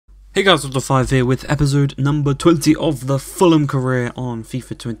Hey guys, Dr. 5 here with episode number 20 of the Fulham career on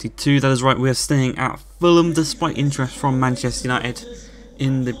FIFA 22. That is right, we are staying at Fulham despite interest from Manchester United.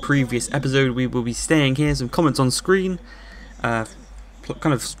 In the previous episode, we will be staying here. Some comments on screen. Kind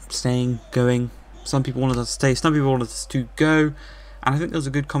of staying, going. Some people wanted us to stay, some people wanted us to go. And I think there was a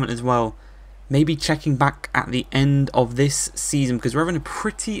good comment as well. Maybe checking back at the end of this season, because we're having a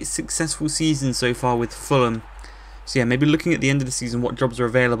pretty successful season so far with Fulham. So yeah, maybe looking at the end of the season, what jobs are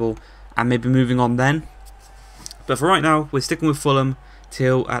available, and maybe moving on then. But for right now, we're sticking with Fulham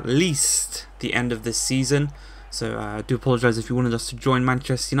till at least the end of this season. So I do apologise if you wanted us to join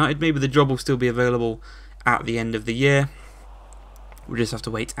Manchester United. Maybe the job will still be available at the end of the year. We'll just have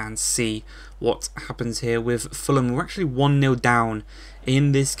to wait and see what happens here with Fulham. We're actually 1-0 down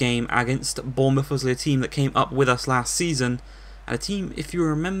in this game against Bournemouth, obviously a team that came up with us last season. And a team, if you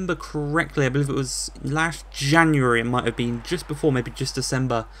remember correctly, I believe it was last January, it might have been, just before, maybe just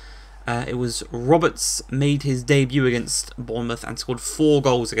December. It was Roberts made his debut against Bournemouth and scored 4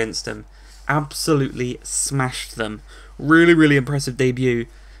 goals against them. Absolutely smashed them. Really, really impressive debut.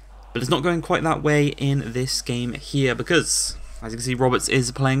 But it's not going quite that way in this game here because, as you can see, Roberts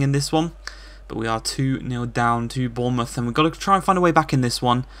is playing in this one. But we are 2-0 down to Bournemouth, and we've got to try and find a way back in this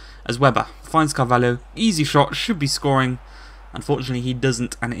one as Weber finds Carvalho. Easy shot, should be scoring. Unfortunately, he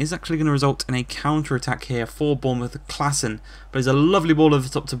doesn't, and it is actually going to result in a counter-attack here for Bournemouth. Klassen, but it's a lovely ball over the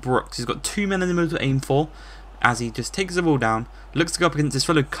top to Brooks. He's got 2 men in the middle to aim for, as he just takes the ball down, looks to go up against his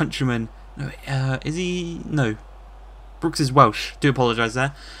fellow countryman. No, is he? No. Brooks is Welsh. Do apologise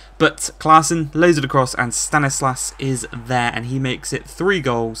there. But Klassen lays it across, and Stanislas is there, and he makes it 3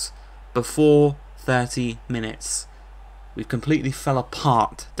 goals before 30 minutes. We've completely fell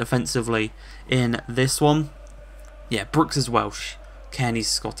apart defensively in this one. Yeah, Brooks is Welsh, Kearney's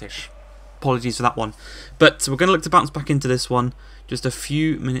Scottish. Apologies for that one. But we're going to look to bounce back into this one just a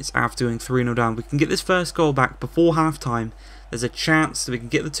few minutes after doing 3-0 down. We can get this first goal back before half-time. There's a chance that we can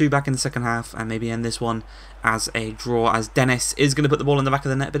get the 2 back in the second half and maybe end this one as a draw, as Dennis is going to put the ball in the back of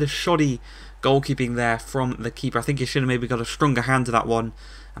the net. A bit of shoddy goalkeeping there from the keeper. I think he should have maybe got a stronger hand to that one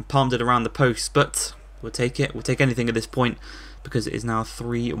and palmed it around the post. But we'll take it. We'll take anything at this point, because it is now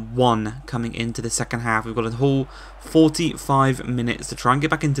 3-1 coming into the second half. We've got a whole 45 minutes to try and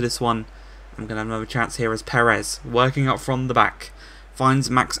get back into this one. I'm going to have another chance here as Perez, working up from the back, finds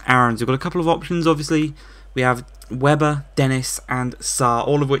Max Aarons. We've got a couple of options, obviously. We have Weber, Dennis and Sarr,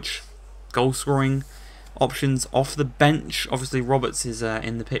 all of which goal-scoring options off the bench. Obviously, Roberts is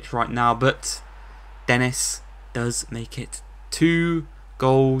in the pitch right now, but Dennis does make it 2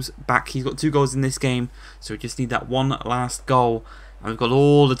 goals back. He's got 2 goals in this game, so we just need that one last goal, and we've got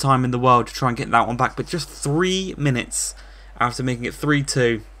all the time in the world to try and get that one back. But just 3 minutes after making it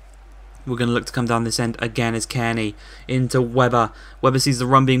 3-2, we're going to look to come down this end again as Kearney into Weber. Weber sees the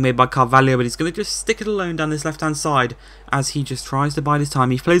run being made by Carvalho, but he's going to just stick it alone down this left hand side as he just tries to bide his time.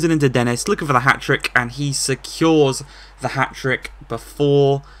 He plays it into Dennis, looking for the hat-trick, and he secures the hat-trick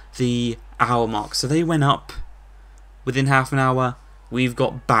before the hour mark. So they went up within half an hour. We've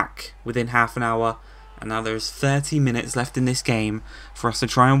got back within half an hour, and now there's 30 minutes left in this game for us to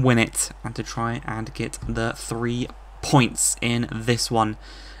try and win it and to try and get the 3 points in this one.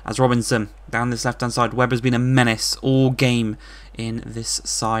 As Robinson down this left hand side, Weber's been a menace all game in this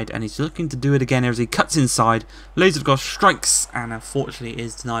side, and he's looking to do it again as he cuts inside, lays it across, strikes, and unfortunately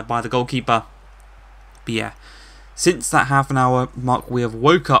is denied by the goalkeeper. But yeah, since that half an hour mark, we have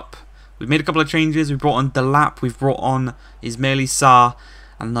woke up. We've made a couple of changes. We've brought on Delap, we've brought on Ismaili Sarr,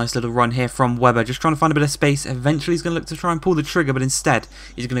 and a nice little run here from Weber. Just trying to find a bit of space. Eventually he's going to look to try and pull the trigger, but instead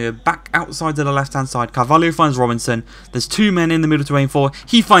he's going to go back outside to the left-hand side. Carvalho finds Robinson. There's 2 men in the middle to aim for.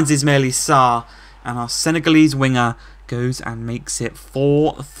 He finds Ismaili Sarr, and our Senegalese winger goes and makes it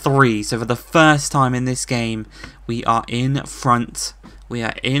 4-3. So for the first time in this game, we are in front. We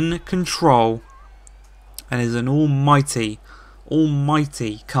are in control. And it is an almighty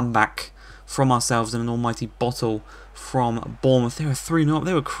comeback from ourselves and an almighty bottle from Bournemouth. They were 3-0 up,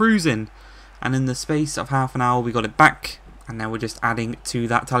 they were cruising, and in the space of half an hour we got it back, and now we're just adding to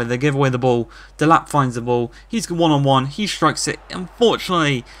that tally. They give away the ball, Delap finds the ball, he's one-on-one, he strikes it.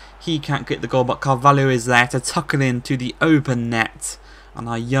 Unfortunately he can't get the goal, but Carvalho is there to tuck it in to the open net, and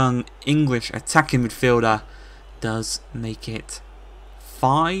our young English attacking midfielder does make it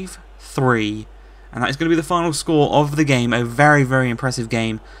 5-3. And that is going to be the final score of the game. A very, very impressive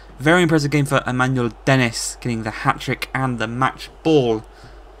game. Very impressive game for Emmanuel Dennis, getting the hat-trick and the match ball.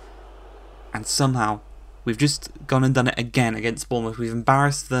 And somehow, we've just gone and done it again against Bournemouth. We've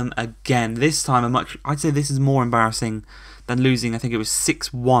embarrassed them again. This time, I'd say this is more embarrassing than losing. I think it was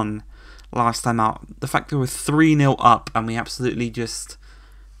 6-1 last time out. The fact that we're 3-0 up and we absolutely just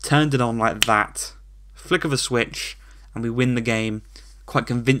turned it on like that. Flick of a switch, and we win the game quite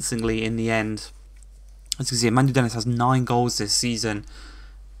convincingly in the end. As you can see, Emmanuel Dennis has 9 goals this season.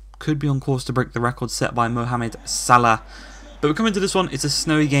 Could be on course to break the record set by Mohamed Salah. But we're coming to this one. It's a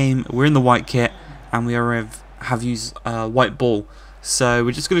snowy game. We're in the white kit, and we have used white ball. So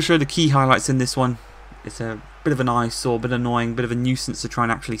we're just going to show the key highlights in this one. It's a bit of an eyesore, a bit annoying, bit of a nuisance to try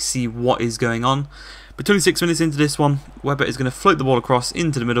and actually see what is going on. But 26 minutes into this one, Webber is going to float the ball across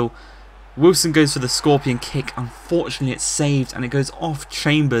into the middle. Wilson goes for the scorpion kick. Unfortunately, it's saved, and it goes off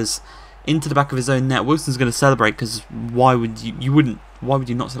Chambers into the back of his own net. Wilson's going to celebrate, because why would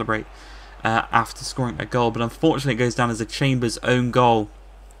you not celebrate after scoring a goal? But unfortunately, it goes down as a Chambers' own goal.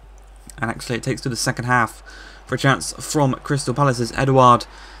 And actually, it takes to the second half for a chance from Crystal Palace as Edouard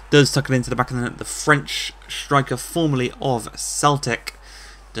does tuck it into the back of the net. The French striker, formerly of Celtic,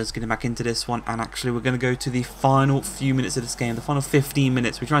 does get him back into this one. And actually, we're going to go to the final few minutes of this game, the final 15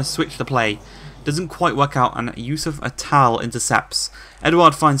 minutes. We try and switch the play. Doesn't quite work out, and Yusuf Atal intercepts.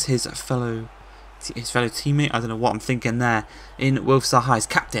 Edouard finds his fellow teammate, I don't know what I'm thinking there, in Wilf Zaha, his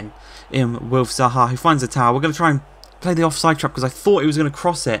captain, in Wilf Zaha, who finds Atal. We're going to try and play the offside trap, because I thought he was going to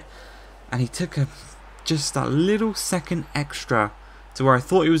cross it, and he took just that little second extra to where I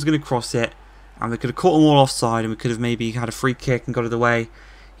thought he was going to cross it, and we could have caught him all offside, and we could have maybe had a free kick and got it away.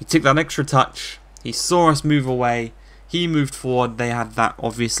 He took that extra touch, he saw us move away, he moved forward, they had that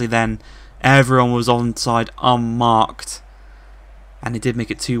obviously then. Everyone was onside unmarked, and it did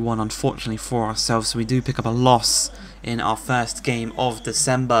make it 2-1 unfortunately for ourselves, so we do pick up a loss in our first game of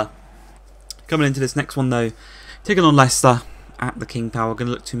December. Coming into this next one though, taking on Leicester at the King Power. We're going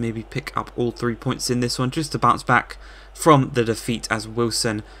to look to maybe pick up all 3 points in this one, just to bounce back from the defeat as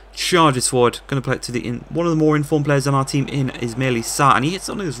Wilson charges forward. Going to play it to one of the more informed players on our team in Ismaili Sarr, and he hits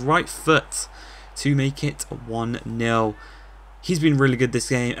on his right foot to make it 1-0. He's been really good this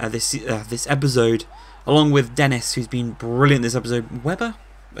game, this episode, along with Dennis, who's been brilliant this episode. Webber,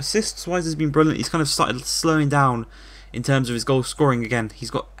 assists-wise, has been brilliant. He's kind of started slowing down in terms of his goal scoring again. He's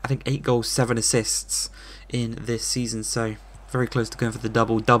got, I think, 8 goals, 7 assists in this season, so very close to going for the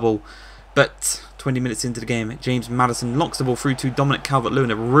double-double. But 20 minutes into the game, James Maddison locks the ball through to Dominic Calvert-Lewin,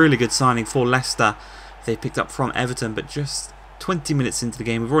 a really good signing for Leicester. They picked up from Everton, but just 20 minutes into the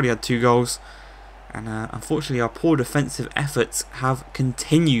game, we've already had 2 goals. And unfortunately, our poor defensive efforts have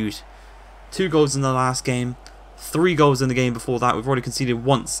continued. 2 goals in the last game, 3 goals in the game before that. We've already conceded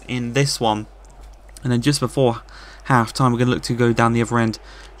once in this one. And then just before half-time, we're going to look to go down the other end,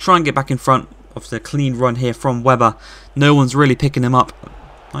 try and get back in front of the clean run here from Webber. No one's really picking him up.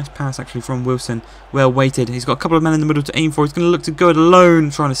 Nice pass actually from Wilson. Well weighted. He's got a couple of men in the middle to aim for. He's going to look to go it alone,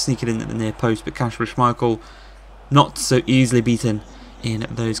 trying to sneak it in at the near post. But Kasper Schmeichel not so easily beaten in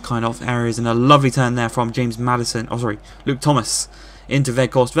those kind of areas, and a lovely turn there from James Maddison. Oh, sorry, Luke Thomas into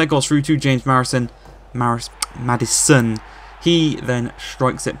Weghorst. Weghorst through to James Maddison. He then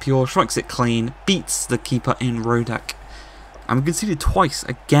strikes it pure, strikes it clean, beats the keeper in Rodak, and we conceded twice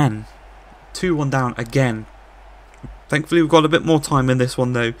again. 2-1 down again. Thankfully, we've got a bit more time in this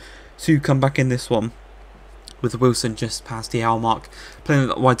one though to come back in this one, with Wilson just past the hour mark. Playing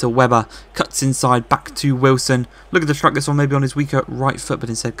it wide to Webber. Cuts inside back to Wilson. Looking to strike this one maybe on his weaker right foot, but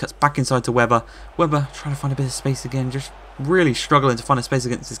instead cuts back inside to Webber. Webber trying to find a bit of space again. Just really struggling to find a space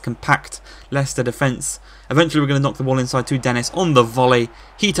against this compact Leicester defence. Eventually we're going to knock the ball inside to Dennis on the volley.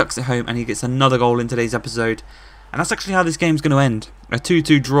 He tucks it home and he gets another goal in today's episode. And that's actually how this game's going to end. A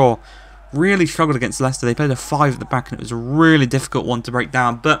 2-2 draw. Really struggled against Leicester. They played a 5 at the back and it was a really difficult one to break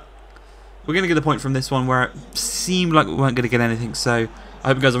down. But we're going to get a point from this one where it seemed like we weren't going to get anything. So I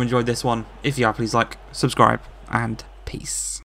hope you guys have enjoyed this one. If you are, please like, subscribe, and peace.